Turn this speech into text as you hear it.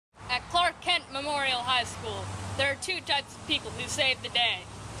Memorial High School. There are two types of people who save the day.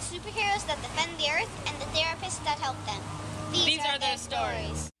 Superheroes that defend the Earth and the therapists that help them. These are their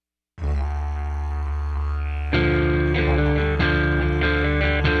stories.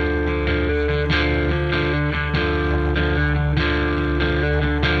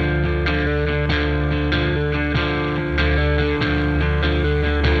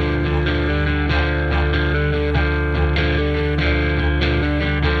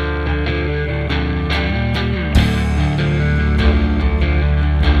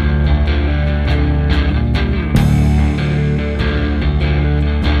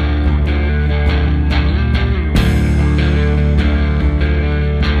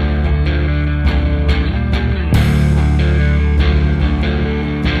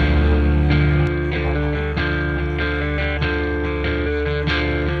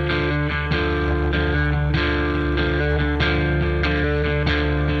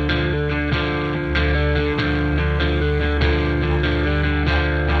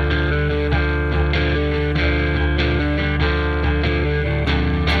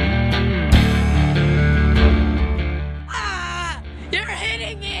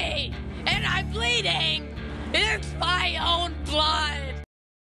 It's my own blood!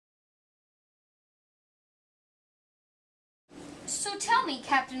 So tell me,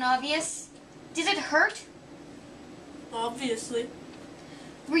 Captain Obvious, did it hurt? Obviously.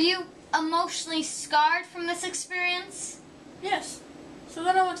 Were you emotionally scarred from this experience? Yes. So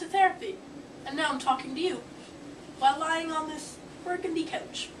then I went to therapy, and now I'm talking to you, while lying on this burgundy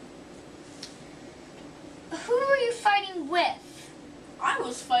couch. Who were you fighting with? I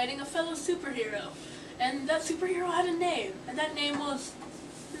was fighting a fellow superhero, and that superhero had a name, and that name was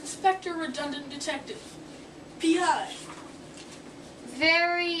Inspector Redundant Detective, P.I.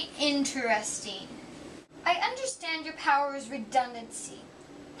 Very interesting. I understand your power is redundancy.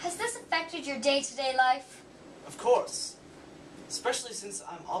 Has this affected your day-to-day life? Of course. Especially since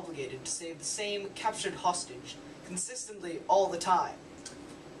I'm obligated to save the same captured hostage consistently all the time.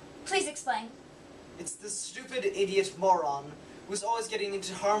 Please explain. It's this stupid idiot moron who's always getting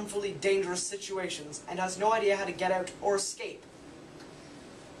into harmfully dangerous situations and has no idea how to get out or escape.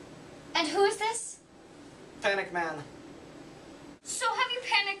 And who is this? Panic Man. So have you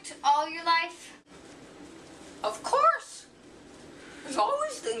panicked all your life? Of course! There's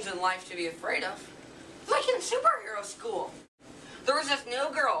always things in life to be afraid of. Like in superhero school. There was this new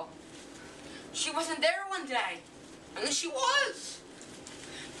girl. She wasn't there one day. And then she was.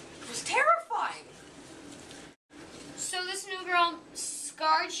 It was terrifying. So this new girl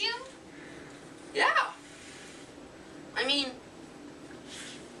scarred you? Yeah. I mean,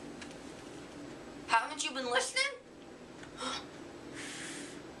 haven't you been listening?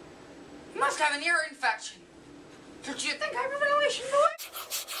 You must have an ear infection. Don't you think I'm a relation boy?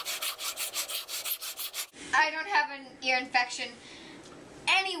 I don't have an ear infection.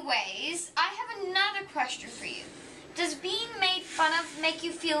 Anyways, I have another question for you. Does being made fun of make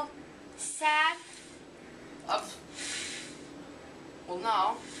you feel sad? Well,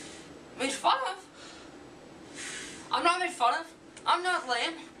 no. Made fun of? I'm not made fun of. I'm not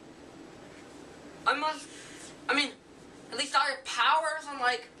lame. I mean, at least I have powers,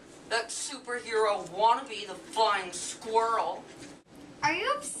 unlike that superhero wannabe, the flying squirrel. Are you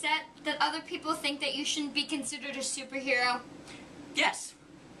upset that other people think that you shouldn't be considered a superhero? Yes.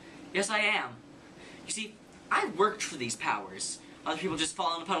 Yes, I am. You see, I worked for these powers. Other people just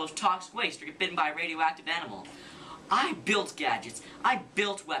fall in a puddle of toxic waste or get bitten by a radioactive animal. I built gadgets. I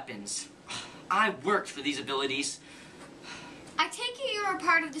built weapons. I worked for these abilities. I take it you were a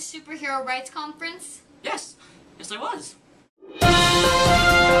part of the Superhero Rights Conference? Yes. Yes, I was.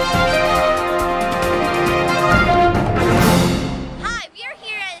 Hi, we are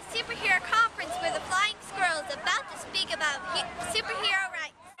here at a superhero conference where the Flying Squirrel is about to speak about superhero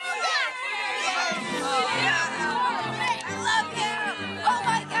rights.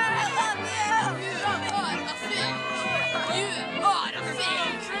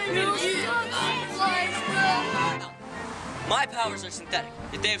 My powers are synthetic,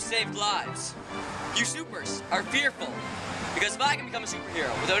 yet they have saved lives. You supers are fearful, because if I can become a superhero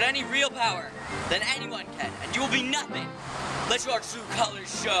without any real power, then anyone can, and you will be nothing. Let your true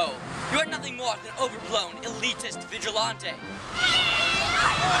colors show. You are nothing more than overblown, elitist vigilante.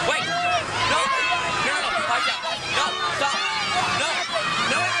 Wait! No! No, quiet down. No, stop! No!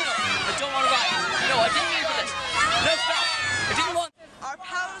 No! I don't want to ride. No, I didn't mean for this. No, stop! I didn't want... Are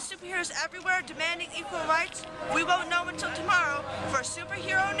powerless superheroes everywhere demanding equal rights? We won't know until tomorrow. For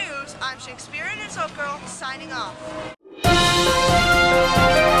Superhero News, I'm Shakespearean and Soap Girl, signing off.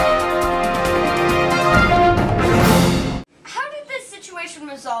 How did this situation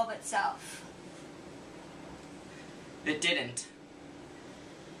resolve itself? It didn't.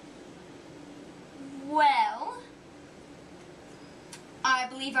 Well, I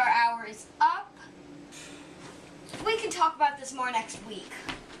believe our hour is up. We can talk about this more next week.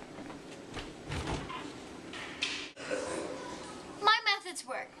 My methods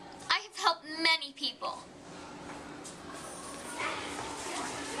work. I have helped many people.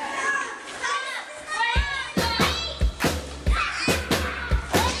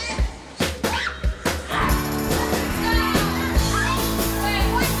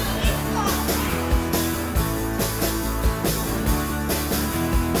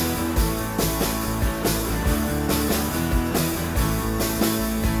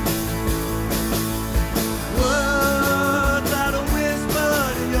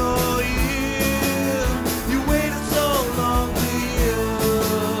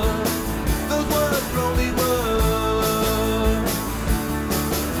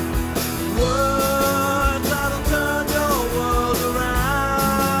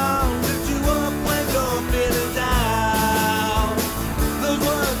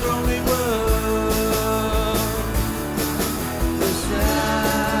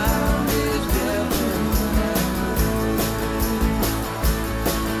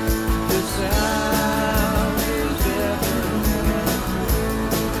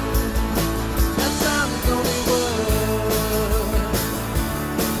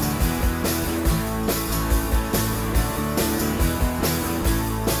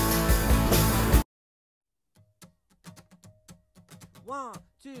 One,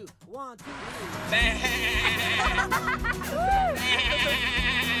 two, one, two,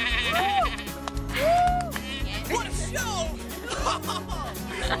 What a show!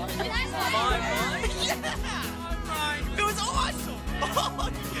 It was awesome!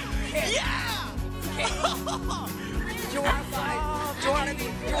 Yeah! Do you want to fight? Do you want to be?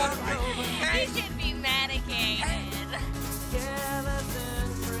 You should be medicated.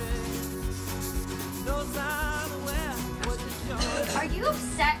 Are you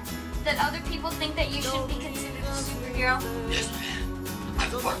upset that other people think that you shouldn't be considered a superhero? Yes, ma'am.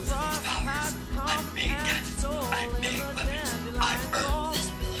 I've worked for these powers. I've made gadgets. I've made weapons. I've earned this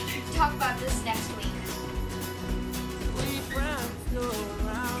ability. Talk about this next week.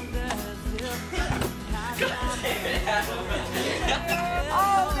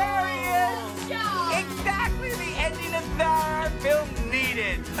 Oh, there he is! Exactly the ending of that film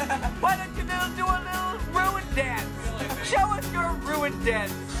needed. Why don't you do a little ruin dance? Show us your ruin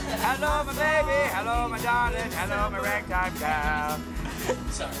dance. Hello, my baby. Hello, my darling. Hello, my ragtime gal.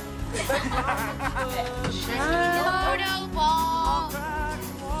 Sorry. Photo ball.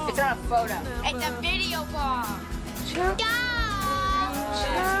 It's not a photo. It's a video ball. Yeah.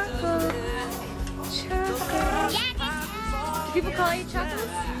 Do people call you Chuckles?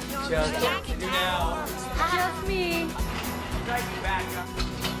 Just me.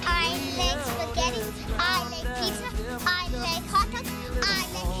 I like spaghetti. I like pizza. I like hot dogs. I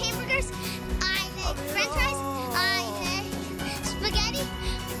like hamburgers. I like french fries. I like spaghetti.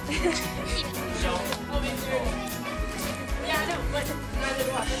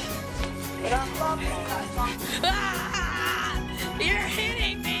 You're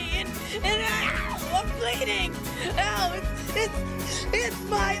hitting me, and I'm bleeding. Oh, it's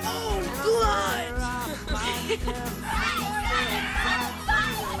my own blood.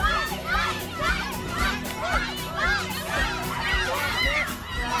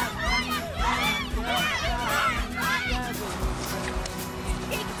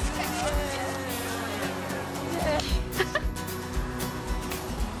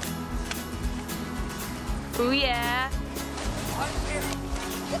 Ooh yeah.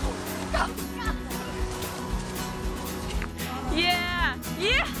 Yeah.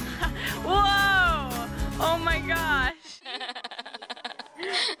 Yeah. Whoa. Oh my gosh.